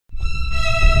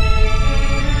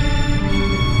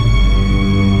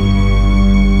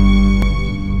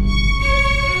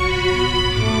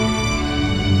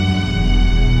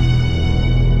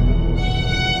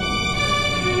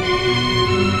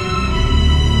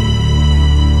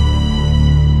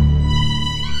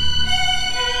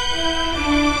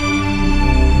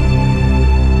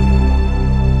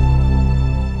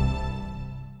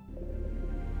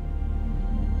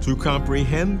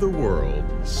comprehend the world,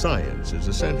 science is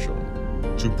essential.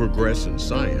 To progress in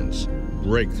science,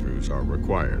 breakthroughs are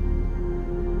required.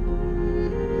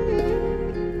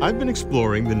 I've been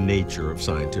exploring the nature of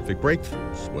scientific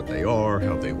breakthroughs, what they are,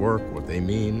 how they work, what they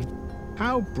mean,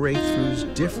 how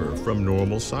breakthroughs differ from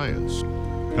normal science,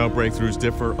 how breakthroughs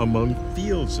differ among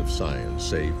fields of science,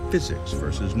 say physics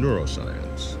versus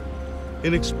neuroscience.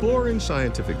 In exploring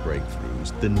scientific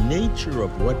breakthroughs, the nature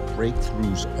of what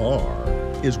breakthroughs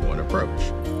are is one approach.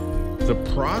 The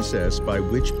process by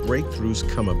which breakthroughs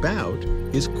come about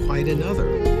is quite another.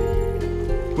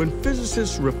 When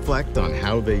physicists reflect on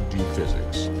how they do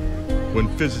physics, when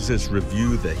physicists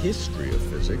review the history of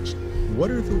physics,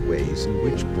 what are the ways in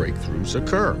which breakthroughs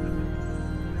occur?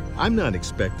 I'm not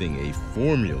expecting a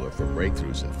formula for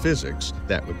breakthroughs in physics.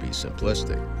 That would be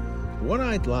simplistic. What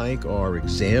I'd like are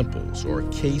examples or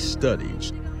case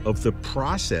studies of the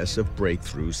process of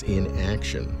breakthroughs in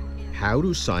action. How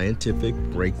do scientific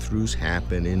breakthroughs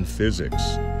happen in physics?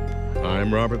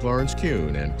 I'm Robert Lawrence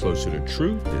Kuhn, and Closer to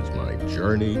Truth is my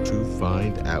journey to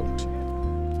find out.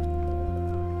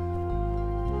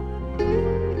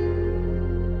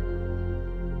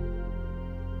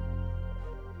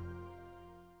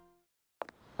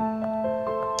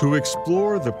 To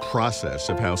explore the process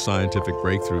of how scientific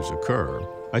breakthroughs occur,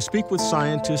 I speak with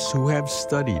scientists who have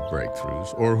studied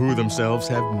breakthroughs or who themselves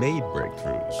have made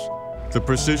breakthroughs. The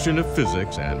precision of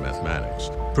physics and mathematics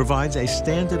provides a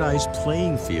standardized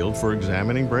playing field for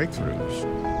examining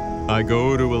breakthroughs. I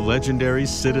go to a legendary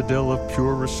citadel of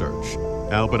pure research,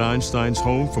 Albert Einstein's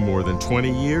home for more than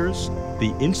 20 years,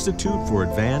 the Institute for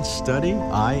Advanced Study,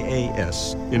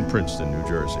 IAS, in Princeton, New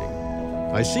Jersey.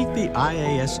 I seek the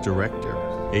IAS director,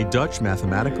 a Dutch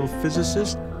mathematical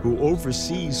physicist who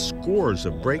oversees scores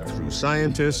of breakthrough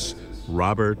scientists,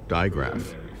 Robert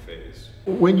Dijkgraaf.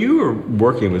 When you are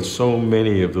working with so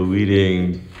many of the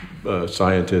leading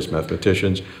scientists,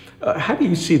 mathematicians, how do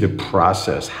you see the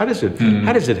process? How does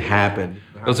it happen?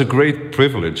 It's a great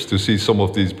privilege to see some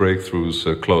of these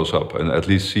breakthroughs close up and at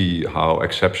least see how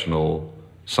exceptional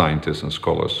scientists and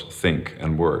scholars think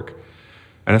and work.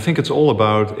 And I think it's all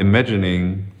about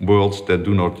imagining worlds that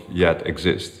do not yet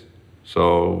exist.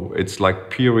 So it's like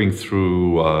peering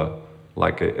through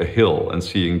like a hill and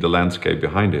seeing the landscape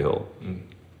behind the hill.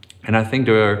 And I think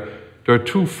there are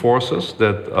two forces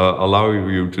that allow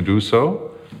you to do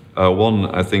so. One,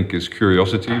 I think, is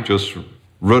curiosity. Just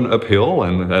run uphill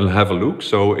and have a look.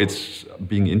 So it's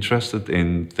being interested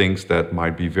in things that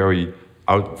might be very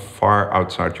far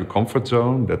outside your comfort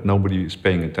zone, that nobody is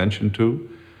paying attention to.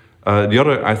 The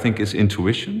other, I think, is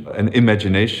intuition and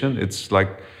imagination. It's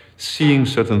like seeing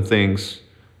certain things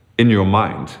in your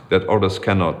mind that others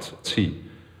cannot see.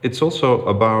 It's also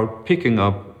about picking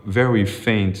up very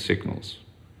faint signals.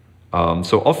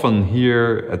 So often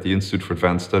here at the Institute for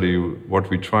Advanced Study, what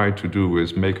we try to do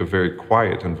is make a very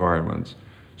quiet environment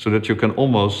so that you can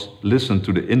almost listen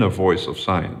to the inner voice of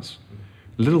science.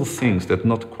 Little things that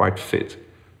not quite fit.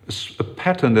 A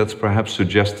pattern that's perhaps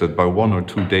suggested by one or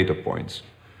two data points.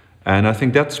 And I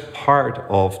think that's part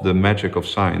of the magic of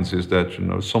science, is that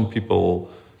some people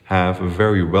have a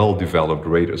very well-developed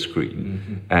radar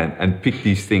screen and pick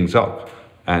these things up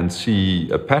and see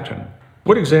a pattern.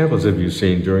 What examples have you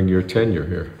seen during your tenure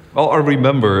here? Well, I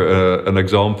remember an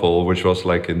example which was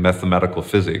like in mathematical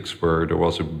physics, where there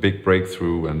was a big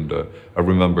breakthrough, and I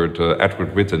remembered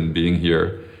Edward Witten being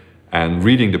here and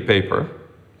reading the paper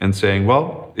and saying,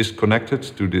 well, it's connected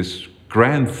to this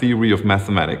grand theory of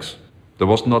mathematics. There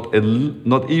was not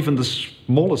even the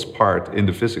smallest part in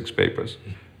the physics papers.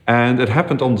 And it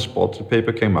happened on the spot. The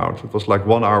paper came out. It was like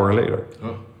 1 hour later.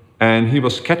 Oh. And he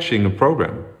was sketching a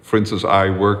program. For instance,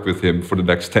 I worked with him for the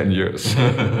next 10 years.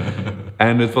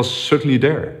 And it was certainly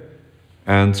there.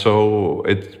 And so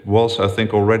it was, I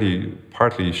think, already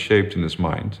partly shaped in his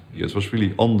mind. It was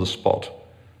really on the spot.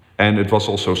 And it was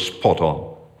also spot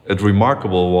on. It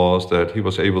remarkable was that he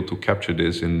was able to capture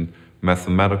this in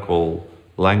mathematical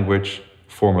language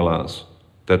formulas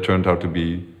that turned out to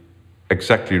be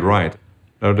exactly right.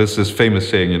 Now, there's this famous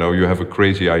saying, you have a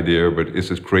crazy idea, but is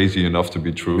it crazy enough to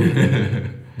be true?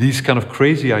 These kind of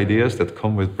crazy ideas that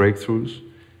come with breakthroughs,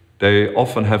 they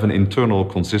often have an internal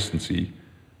consistency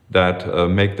that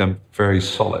make them very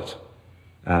solid.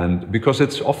 And because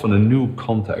it's often a new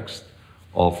context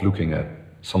of looking at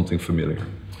something familiar.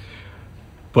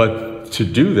 But to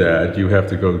do that, you have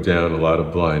to go down a lot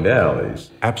of blind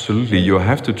alleys. Absolutely, you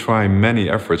have to try many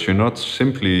efforts. You're not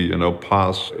simply,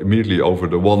 pass immediately over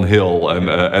the one hill and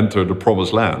enter the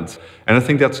promised land. And I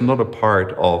think that's another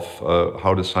part of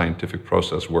how the scientific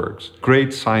process works.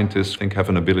 Great scientists, I think, have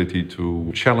an ability to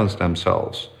challenge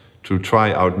themselves, to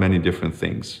try out many different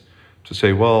things, to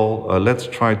say, well, let's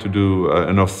try to do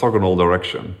an orthogonal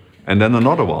direction, and then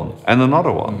another one, and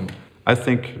another one. I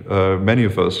think many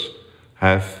of us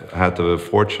have had the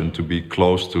fortune to be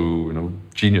close to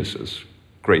geniuses,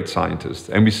 great scientists,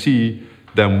 and we see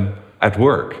them at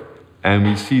work, and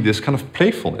we see this kind of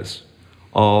playfulness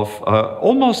of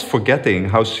almost forgetting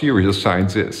how serious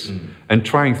science is and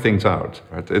trying things out.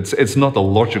 Right? It's not a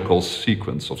logical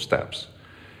sequence of steps.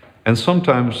 And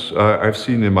sometimes I've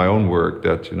seen in my own work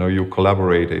that you're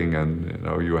collaborating and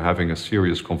you're having a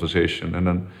serious conversation, and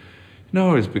then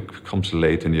it becomes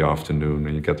late in the afternoon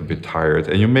and you get a bit tired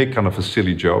and you make kind of a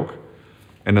silly joke,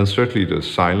 and then certainly there's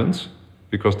silence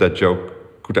because that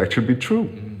joke could actually be true.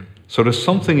 So there's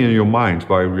something in your mind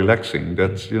by relaxing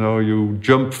that you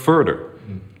jump further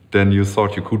than you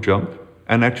thought you could jump,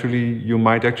 and actually you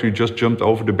might actually just jump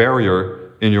over the barrier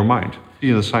in your mind.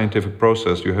 In the scientific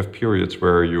process, you have periods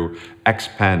where you're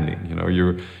expanding.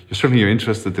 You're certainly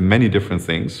interested in many different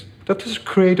things. That is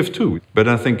creative too. But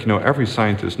I think every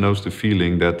scientist knows the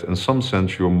feeling that in some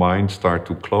sense your mind starts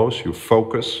to close, you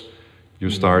focus, you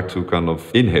start to kind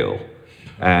of inhale,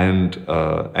 and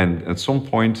at some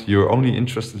point you're only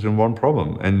interested in one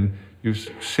problem, and you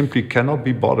simply cannot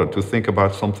be bothered to think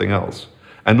about something else.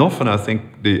 And often I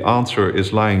think the answer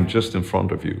is lying just in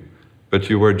front of you. But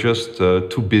you were just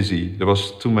too busy. There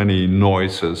was too many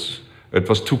noises. It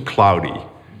was too cloudy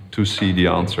to see the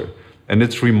answer. And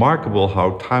it's remarkable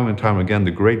how time and time again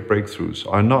the great breakthroughs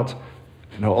are not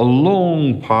a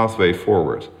long pathway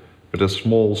forward, but a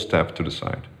small step to the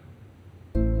side.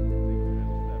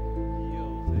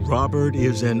 Robbert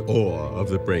is in awe of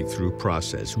the breakthrough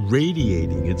process,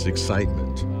 radiating its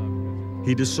excitement.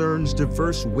 He discerns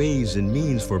diverse ways and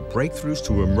means for breakthroughs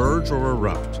to emerge or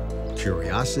erupt.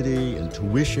 Curiosity,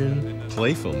 intuition,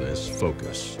 playfulness,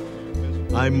 focus.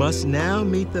 I must now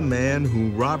meet the man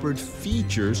who Robbert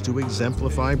features to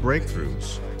exemplify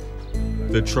breakthroughs.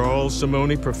 The Charles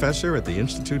Simonyi Professor at the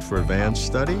Institute for Advanced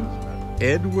Study,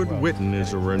 Edward Witten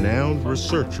is a renowned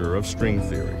researcher of string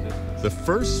theory, the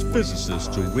first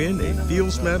physicist to win a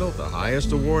Fields Medal, the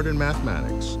highest award in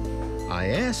mathematics. I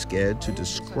ask Ed to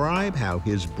describe how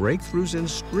his breakthroughs in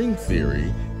string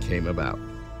theory came about.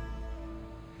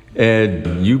 Ed,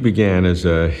 you began as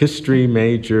a history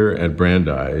major at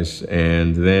Brandeis,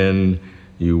 and then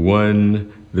you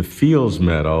won the Fields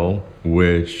Medal,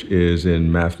 which is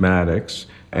in mathematics,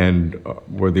 and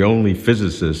were the only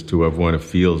physicist to have won a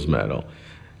Fields Medal.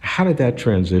 How did that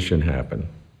transition happen?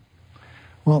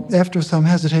 Well, after some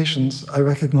hesitations, I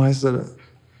recognized that at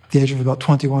the age of about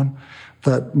 21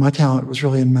 that my talent was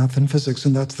really in math and physics,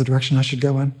 and that's the direction I should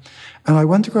go in. And I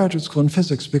went to graduate school in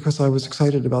physics because I was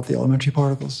excited about the elementary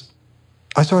particles.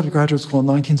 I started graduate school in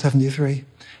 1973,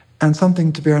 and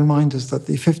something to bear in mind is that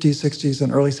the 50s, 60s,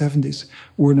 and early 70s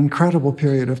were an incredible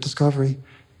period of discovery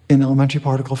in elementary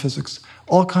particle physics.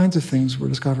 All kinds of things were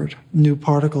discovered: new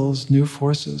particles, new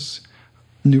forces,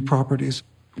 new properties.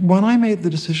 When I made the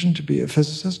decision to be a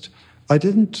physicist, I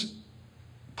didn't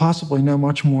possibly know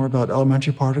much more about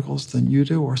elementary particles than you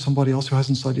do or somebody else who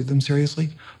hasn't studied them seriously.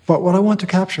 But what I want to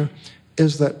capture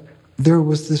is that there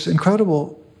was this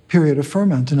incredible period of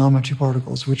ferment in elementary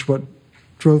particles, which what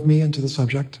drove me into the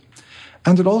subject.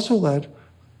 And it also led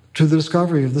to the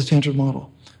discovery of the standard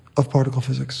model of particle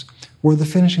physics, where the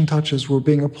finishing touches were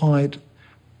being applied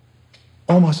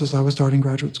almost as I was starting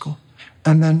graduate school.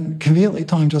 And then, conveniently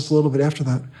timed just a little bit after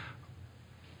that,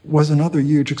 was another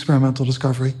huge experimental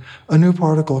discovery, a new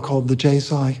particle called the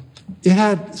J-psi. It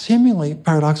had seemingly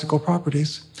paradoxical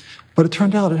properties, but it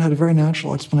turned out it had a very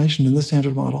natural explanation in the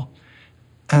standard model.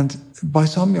 And by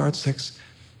some yardsticks,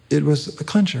 it was a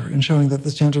clincher in showing that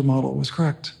the standard model was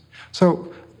correct.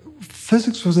 So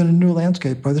physics was in a new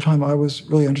landscape by the time I was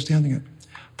really understanding it.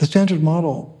 The standard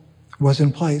model was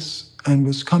in place and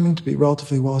was coming to be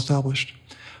relatively well established.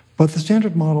 But the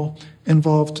standard model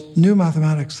involved new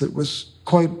mathematics that was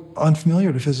quite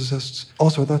unfamiliar to physicists,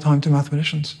 also at that time to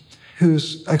mathematicians,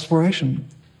 whose exploration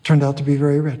turned out to be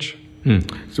very rich.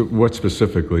 So what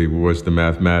specifically was the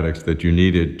mathematics that you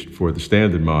needed for the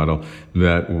standard model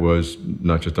that was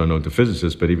not just unknown to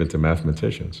physicists, but even to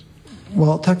mathematicians?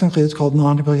 Well, technically it's called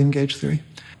non-abelian gauge theory.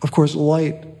 Of course,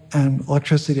 light and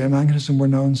electricity and magnetism were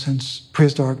known since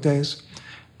prehistoric days.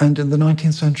 And in the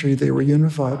 19th century, they were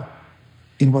unified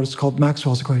in what is called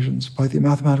Maxwell's equations by the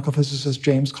mathematical physicist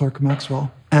James Clerk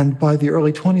Maxwell. And by the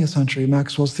early 20th century,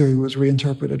 Maxwell's theory was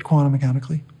reinterpreted quantum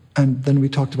mechanically. And then we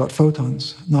talked about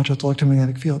photons, not just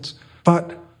electromagnetic fields.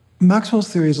 But Maxwell's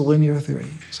theory is a linear theory.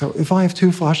 So if I have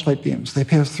two flashlight beams, they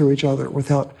pass through each other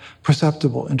without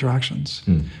perceptible interactions.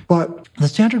 But the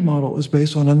standard model is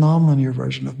based on a nonlinear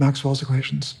version of Maxwell's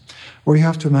equations, where you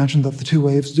have to imagine that the two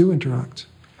waves do interact.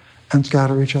 and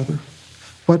scatter each other.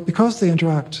 But because they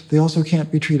interact, they also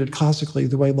can't be treated classically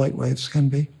the way light waves can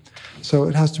be. So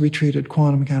it has to be treated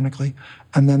quantum mechanically,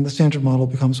 and then the standard model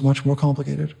becomes much more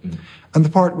complicated. And the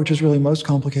part which is really most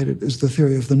complicated is the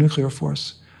theory of the nuclear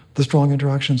force, the strong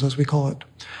interactions as we call it,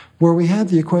 where we had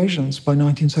the equations by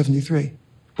 1973,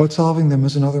 but solving them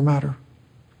is another matter.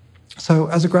 So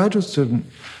as a graduate student,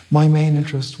 my main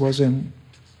interest was in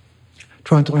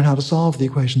trying to learn how to solve the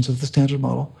equations of the standard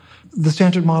model. The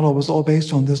standard model was all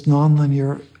based on this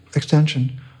nonlinear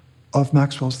extension of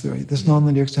Maxwell's theory, this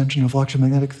nonlinear extension of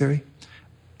electromagnetic theory.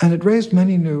 And it raised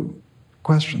many new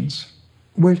questions,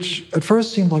 which at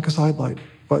first seemed like a sidelight,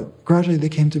 but gradually they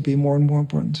came to be more and more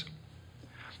important.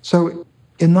 So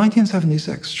in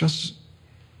 1976, just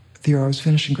the year I was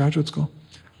finishing graduate school,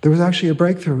 there was actually a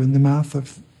breakthrough in the math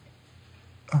of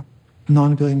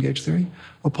non-abelian gauge theory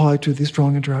applied to these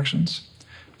strong interactions,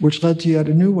 which led to yet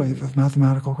a new wave of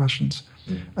mathematical questions.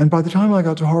 And by the time I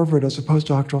got to Harvard as a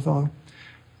postdoctoral fellow,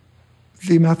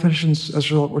 the mathematicians, as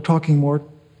a result, were talking more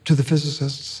to the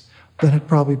physicists than had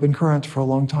probably been current for a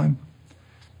long time.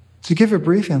 To give a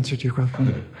brief answer to your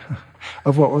question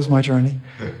of what was my journey,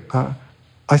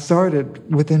 I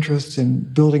started with interest in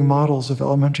building models of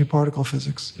elementary particle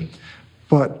physics.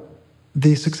 But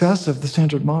the success of the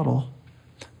standard model,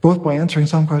 both by answering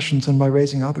some questions and by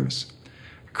raising others,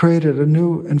 created a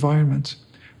new environment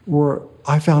where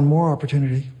I found more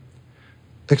opportunity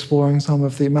exploring some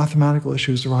of the mathematical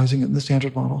issues arising in the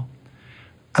standard model.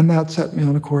 And that set me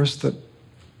on a course that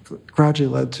gradually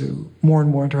led to more and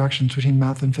more interactions between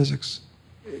math and physics.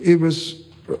 It was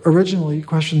originally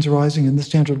questions arising in the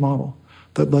standard model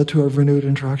that led to a renewed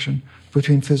interaction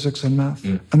between physics and math.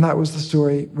 And that was the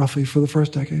story roughly for the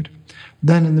first decade.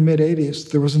 Then in the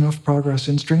mid-'80s, there was enough progress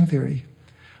in string theory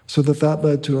so that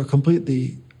led to a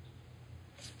completely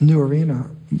new arena.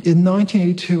 In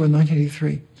 1982 and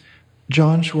 1983,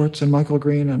 John Schwartz and Michael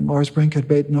Green and Lars Brink had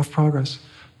made enough progress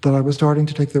that I was starting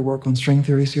to take their work on string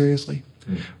theory seriously.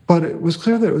 But it was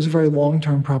clear that it was a very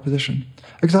long-term proposition,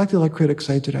 exactly like critics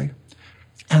say today.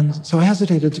 And so I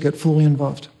hesitated to get fully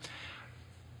involved.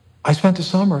 I spent a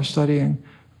summer studying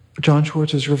John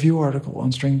Schwartz's review article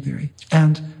on string theory,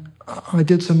 and I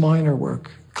did some minor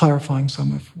work clarifying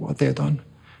some of what they had done.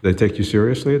 They take you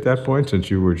seriously at that point, since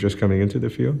you were just coming into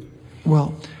the field?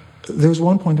 Well, there was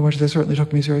one point in which they certainly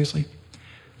took me seriously.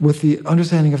 With the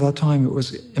understanding of that time, it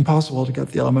was impossible to get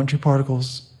the elementary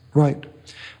particles right,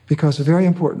 because a very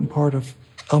important part of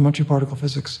elementary particle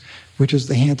physics, which is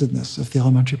the handedness of the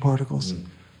elementary particles,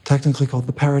 technically called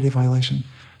the parity violation,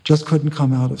 just couldn't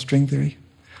come out of string theory.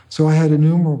 So I had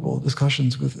innumerable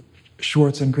discussions with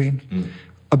Schwartz and Green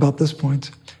about this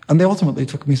point, and they ultimately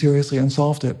took me seriously and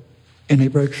solved it in a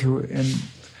breakthrough in,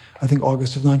 I think,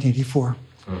 August of 1984.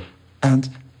 And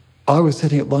I was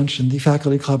sitting at lunch in the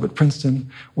faculty club at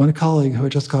Princeton when a colleague who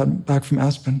had just gotten back from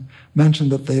Aspen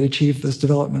mentioned that they'd achieved this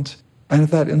development. And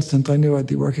at that instant, I knew I'd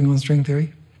be working on string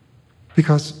theory,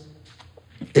 because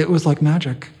it was like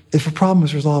magic. If a problem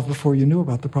is resolved before you knew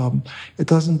about the problem, it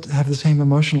doesn't have the same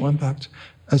emotional impact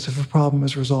as if a problem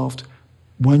is resolved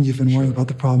when you've been worrying about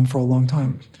the problem for a long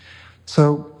time.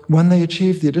 So when they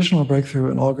achieved the additional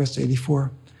breakthrough in August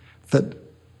 '84 that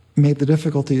made the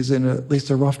difficulties in at least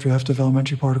a rough draft of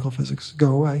elementary particle physics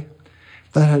go away,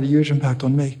 that had a huge impact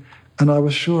on me. And I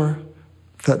was sure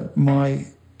that my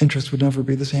interest would never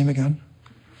be the same again.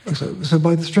 So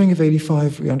by the string of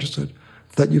 '85, we understood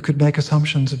that you could make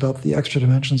assumptions about the extra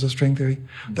dimensions of string theory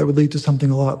that would lead to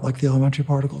something a lot like the elementary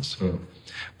particles.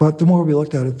 But the more we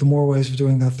looked at it, the more ways of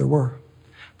doing that there were.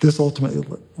 This ultimately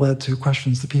led to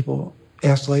questions that people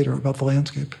asked later about the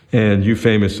landscape. And you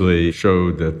famously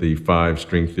showed that the 5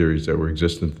 string theories that were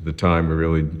existent at the time were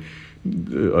really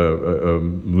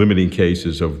limiting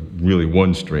cases of really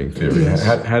one string theory. Yes.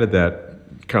 How did that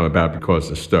come about?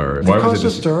 Because of stir? It caused a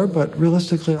stir, but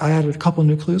realistically, I added a couple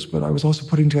new clues, but I was also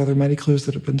putting together many clues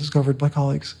that had been discovered by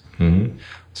colleagues.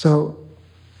 So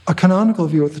a canonical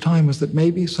view at the time was that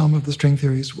maybe some of the string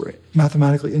theories were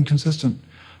mathematically inconsistent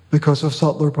because of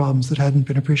subtler problems that hadn't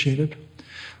been appreciated.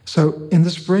 So in the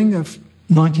spring of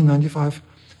 1995,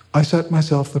 I set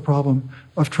myself the problem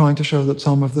of trying to show that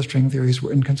some of the string theories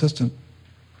were inconsistent.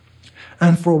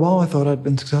 And for a while, I thought I'd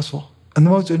been successful. And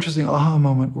the most interesting aha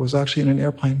moment was actually in an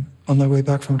airplane on my way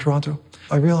back from Toronto.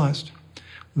 I realized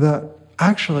that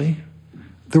actually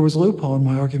there was a loophole in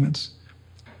my arguments.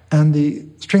 And the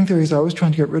string theories I was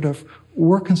trying to get rid of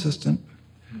were consistent.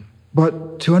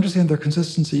 But to understand their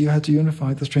consistency, you had to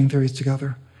unify the string theories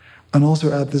together and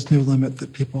also add this new limit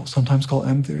that people sometimes call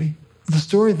M theory. The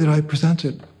story that I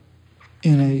presented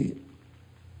in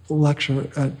a lecture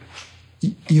at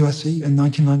USC in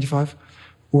 1995,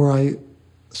 where I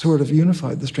sort of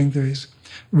unified the string theories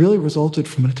really resulted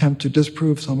from an attempt to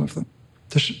disprove some of them.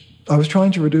 I was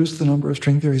trying to reduce the number of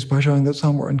string theories by showing that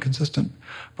some were inconsistent,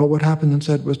 but what happened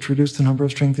instead was to reduce the number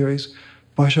of string theories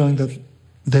by showing that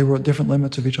they were at different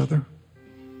limits of each other.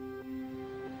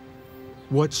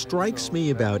 What strikes me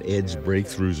about Ed's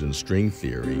breakthroughs in string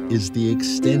theory is the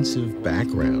extensive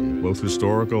background, both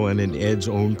historical and in Ed's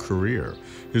own career.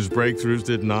 His breakthroughs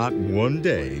did not one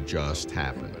day just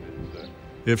happen.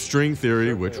 If string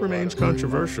theory, which remains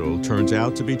controversial, turns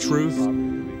out to be truth,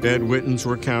 Ed Witten's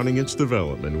recounting its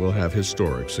development will have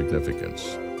historic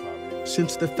significance.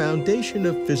 Since the foundation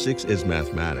of physics is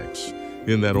mathematics,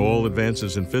 in that all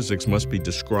advances in physics must be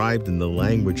described in the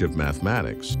language of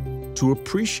mathematics, to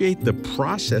appreciate the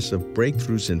process of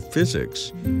breakthroughs in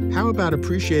physics, how about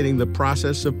appreciating the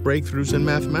process of breakthroughs in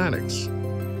mathematics?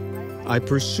 I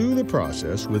pursue the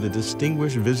process with a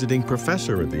distinguished visiting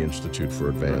professor at the Institute for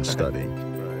Advanced Study,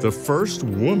 the first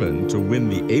woman to win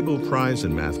the Abel Prize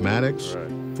in Mathematics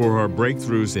for her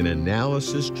breakthroughs in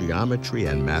analysis, geometry,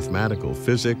 and mathematical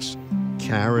physics,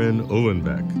 Karen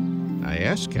Uhlenbeck. I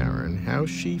asked Karen how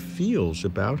she feels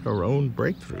about her own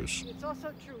breakthroughs. It's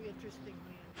also true, interestingly.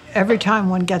 Every time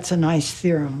one gets a nice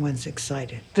theorem, one's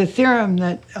excited. The theorem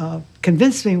that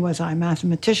convinced me was I'm a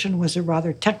mathematician was a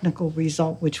rather technical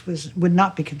result, which would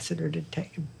not be considered a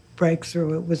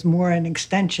breakthrough. It was more an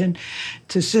extension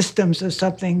to systems of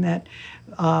something that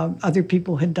other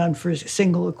people had done for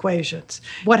single equations.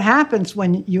 What happens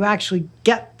when you actually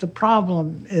get the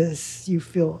problem is you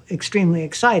feel extremely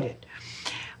excited.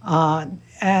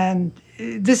 And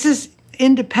this is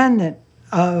independent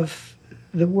of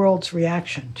the world's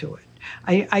reaction to it.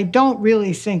 I don't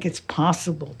really think it's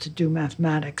possible to do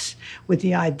mathematics with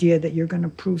the idea that you're going to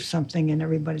prove something and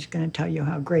everybody's going to tell you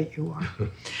how great you are.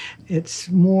 It's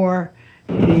more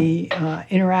the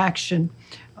interaction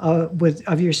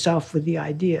of yourself with the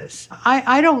ideas.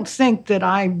 I don't think that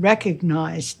I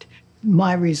recognized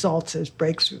my results as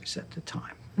breakthroughs at the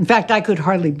time. In fact, I could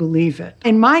hardly believe it.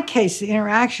 In my case, the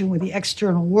interaction with the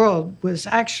external world was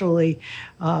actually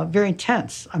very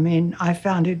tense. I mean, I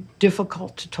found it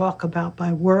difficult to talk about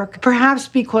my work. Perhaps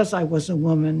because I was a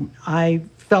woman, I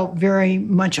felt very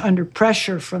much under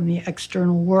pressure from the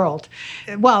external world.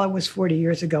 Well, it was 40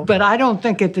 years ago, but I don't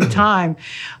think at the time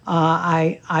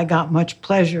I got much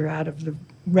pleasure out of the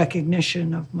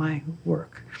recognition of my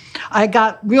work. I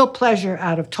got real pleasure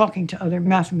out of talking to other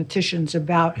mathematicians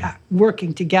about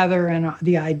working together and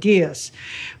the ideas,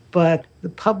 but the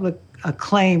public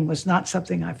acclaim was not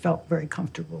something I felt very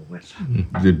comfortable with.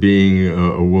 Did being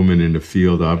a woman in a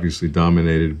field obviously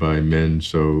dominated by men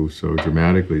so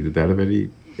dramatically, did that have any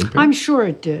impact? I'm sure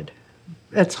it did.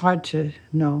 It's hard to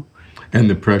know. And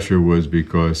the pressure was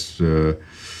because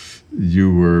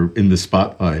you were in the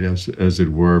spotlight, as it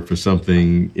were, for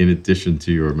something in addition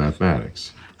to your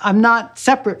mathematics. I'm not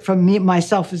separate from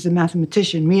myself as a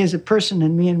mathematician. Me as a person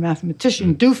and me and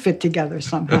mathematician do fit together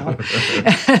somehow.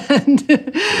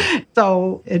 And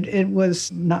so it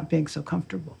was not being so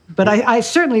comfortable. But I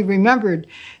certainly remembered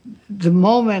the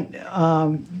moment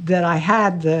that I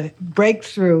had the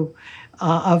breakthrough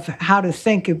of how to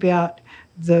think about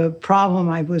the problem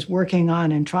I was working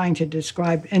on and trying to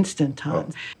describe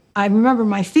instantons. I remember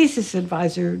my thesis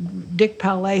advisor, Dick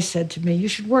Palais, said to me, "You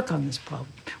should work on this problem."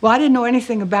 Well, I didn't know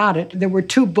anything about it. There were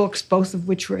 2 books, both of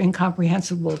which were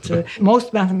incomprehensible to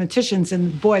most mathematicians,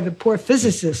 and boy, the poor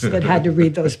physicists that had to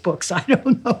read those books. I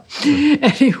don't know.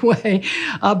 Anyway,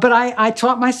 but I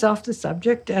taught myself the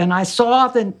subject, and I saw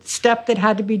the step that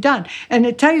had to be done. And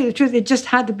to tell you the truth, it just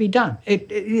had to be done.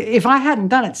 If I hadn't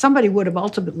done it, somebody would have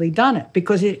ultimately done it,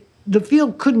 because the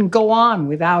field couldn't go on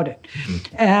without it.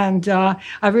 Mm-hmm. And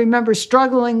I remember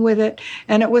struggling with it,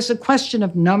 and it was a question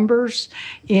of numbers.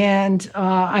 And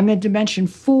I'm in dimension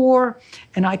 4,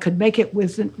 and I could make it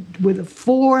with a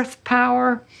 4th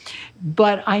power,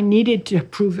 but I needed to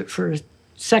prove it for a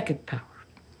 2nd power.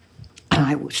 And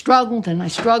I struggled, and I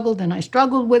struggled, and I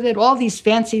struggled with it, all these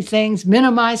fancy things,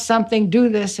 minimize something, do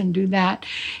this and do that.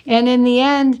 And in the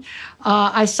end,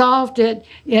 I solved it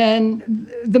in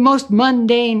the most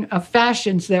mundane of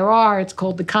fashions there are. It's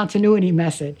called the continuity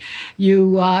method.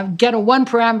 You get a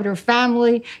 1-parameter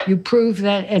family, you prove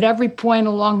that at every point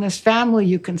along this family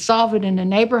you can solve it in a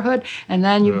neighborhood, and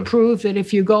then you prove that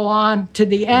if you go on to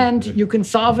the end, you can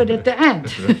solve it at the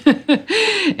end.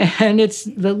 And it's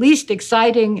the least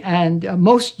exciting and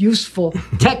most useful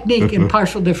technique in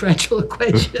partial differential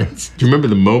equations. Do you remember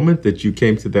the moment that you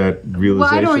came to that realization?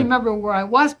 Well, I don't remember where I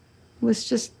was. It was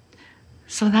just,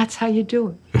 so that's how you do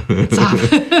it.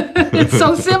 It's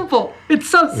so simple. It's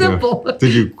so simple. Yeah.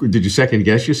 Did you second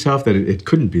guess yourself that it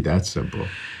couldn't be that simple?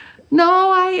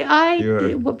 No,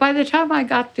 by the time I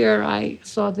got there, I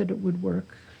saw that it would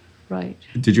work. Right.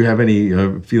 Did you have any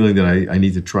feeling that I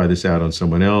need to try this out on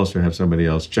someone else or have somebody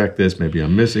else check this? Maybe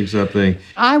I'm missing something.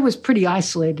 I was pretty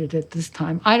isolated at this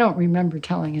time. I don't remember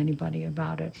telling anybody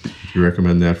about it. Do you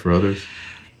recommend that for others?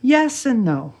 Yes and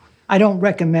no. I don't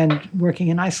recommend working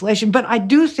in isolation, but I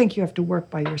do think you have to work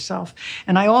by yourself.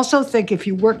 And I also think if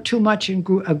you work too much in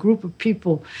a group of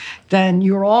people, then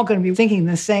you're all going to be thinking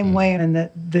the same way, and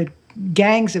the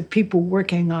gangs of people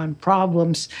working on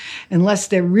problems, unless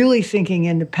they're really thinking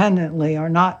independently, are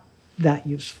not that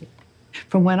useful.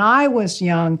 From when I was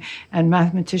young and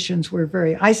mathematicians were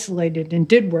very isolated and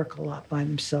did work a lot by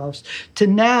themselves, to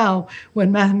now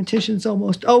when mathematicians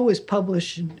almost always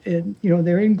publish, and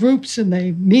they're in groups and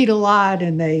they meet a lot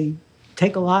and they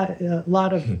take a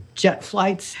lot of jet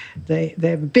flights. They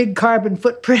have a big carbon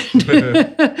footprint.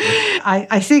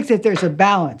 I think that there's a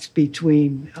balance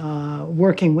between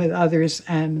working with others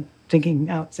and thinking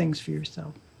out things for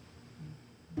yourself.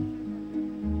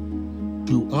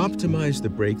 To optimize the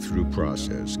breakthrough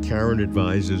process, Karen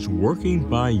advises working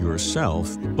by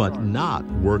yourself, but not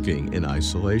working in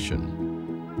isolation.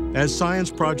 As science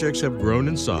projects have grown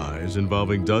in size,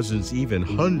 involving dozens, even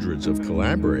hundreds of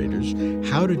collaborators,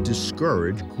 how to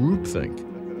discourage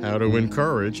groupthink, how to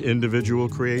encourage individual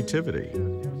creativity.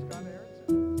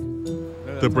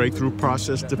 The breakthrough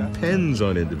process depends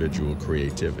on individual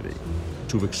creativity.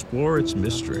 To explore its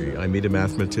mystery, I meet a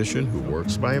mathematician who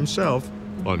works by himself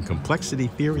on complexity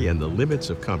theory and the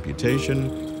limits of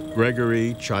computation,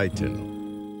 Gregory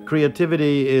Chaitin.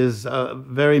 Creativity is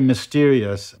very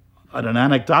mysterious. At an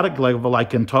anecdotic level, I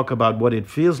can talk about what it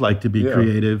feels like to be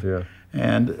creative,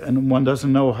 and one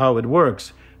doesn't know how it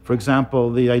works. For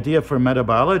example, the idea for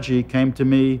metabiology came to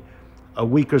me a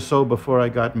week or so before I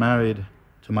got married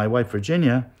to my wife,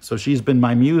 Virginia. So she's been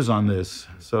my muse on this.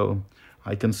 So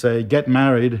I can say, get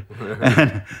married,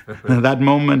 and that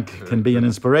moment can be an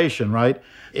inspiration, right?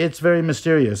 It's very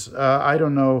mysterious. I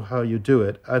don't know how you do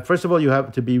it. First of all, you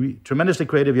have to be tremendously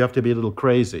creative. You have to be a little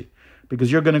crazy,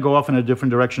 because you're going to go off in a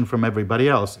different direction from everybody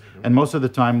else. And most of the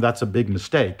time, that's a big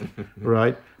mistake,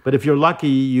 right? But if you're lucky,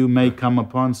 you may come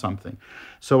upon something.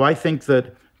 So I think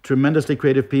that tremendously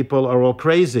creative people are all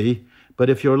crazy, but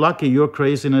if you're lucky, your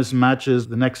craziness matches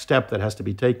the next step that has to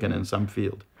be taken in some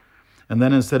field. And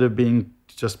then instead of being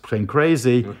just plain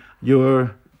crazy,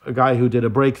 you're a guy who did a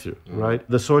breakthrough, right?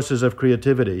 The sources of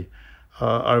creativity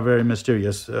are very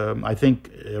mysterious. I think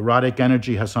erotic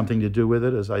energy has something to do with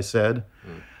it, as I said.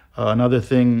 Another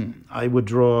thing, I would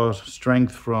draw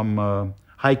strength from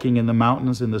hiking in the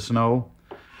mountains in the snow.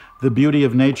 The beauty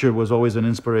of nature was always an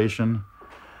inspiration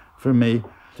for me.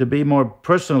 To be more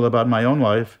personal about my own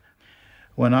life,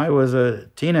 when I was a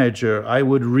teenager, I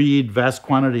would read vast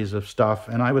quantities of stuff,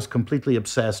 and I was completely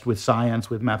obsessed with science,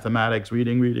 with mathematics,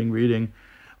 reading,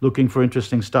 looking for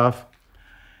interesting stuff.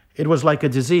 It was like a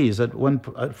disease. At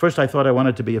first, I thought I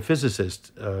wanted to be a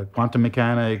physicist, quantum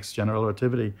mechanics, general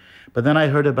relativity. But then I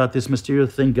heard about this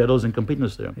mysterious thing, Gödel's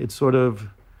incompleteness theorem. It sort of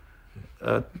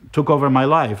took over my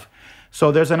life.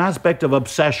 So there's an aspect of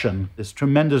obsession, this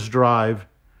tremendous drive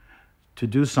to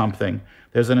do something.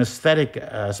 There's an aesthetic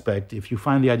aspect. If you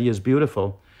find the ideas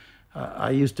beautiful, I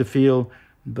used to feel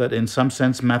that in some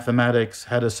sense mathematics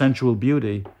had a sensual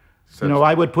beauty.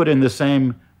 I would put in the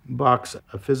same box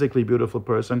a physically beautiful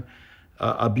person,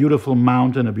 a beautiful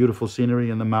mountain, a beautiful scenery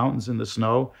in the mountains, in the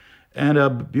snow, and a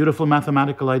beautiful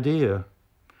mathematical idea.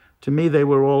 To me, they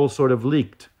were all sort of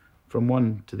leaked from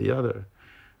one to the other.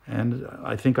 And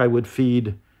I think I would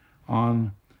feed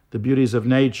on the beauties of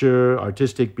nature,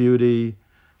 artistic beauty,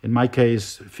 in my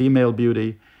case, female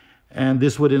beauty, and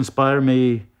this would inspire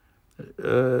me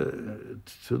to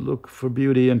look for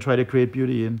beauty and try to create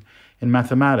beauty in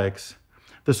mathematics.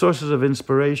 The sources of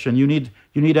inspiration, you need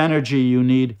energy, you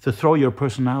need to throw your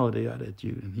personality at it,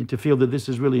 you need to feel that this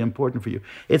is really important for you.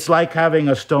 It's like having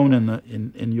a stone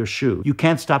in your shoe. You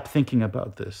can't stop thinking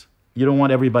about this. You don't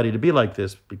want everybody to be like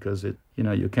this because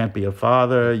you can't be a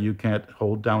father, you can't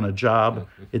hold down a job.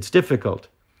 It's difficult.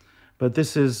 But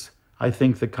this is, I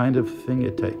think, the kind of thing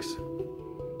it takes.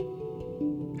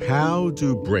 How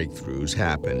do breakthroughs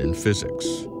happen in physics?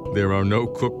 There are no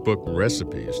cookbook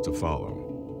recipes to follow.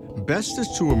 Best is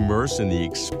to immerse in the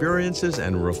experiences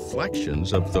and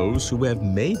reflections of those who have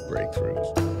made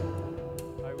breakthroughs.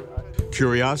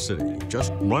 Curiosity,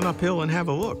 just run uphill and have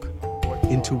a look.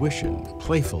 Intuition,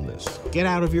 playfulness, get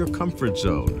out of your comfort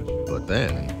zone, but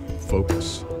then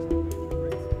focus.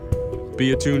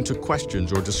 Be attuned to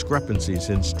questions or discrepancies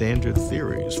in standard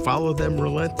theories. Follow them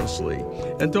relentlessly,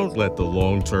 and don't let the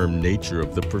long-term nature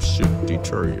of the pursuit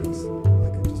deter you.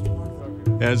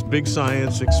 As big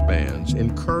science expands,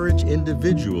 encourage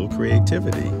individual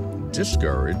creativity,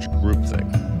 discourage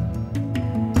groupthink.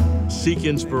 Seek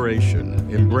inspiration,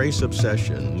 embrace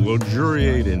obsession,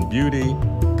 luxuriate in beauty,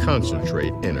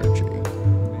 concentrate energy.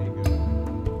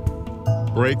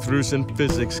 Breakthroughs in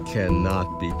physics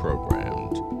cannot be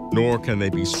programmed, nor can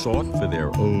they be sought for their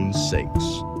own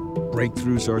sakes.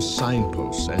 Breakthroughs are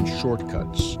signposts and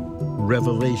shortcuts,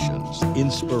 revelations,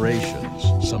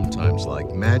 inspirations, sometimes like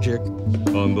magic,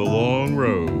 on the long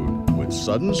road with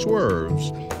sudden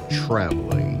swerves,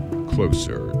 traveling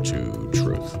closer to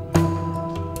truth.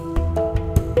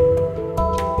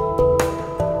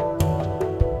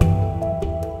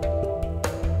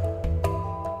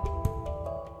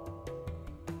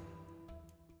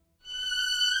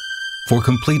 For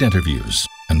complete interviews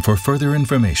and for further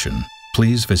information,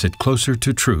 please visit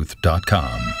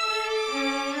closertotruth.com.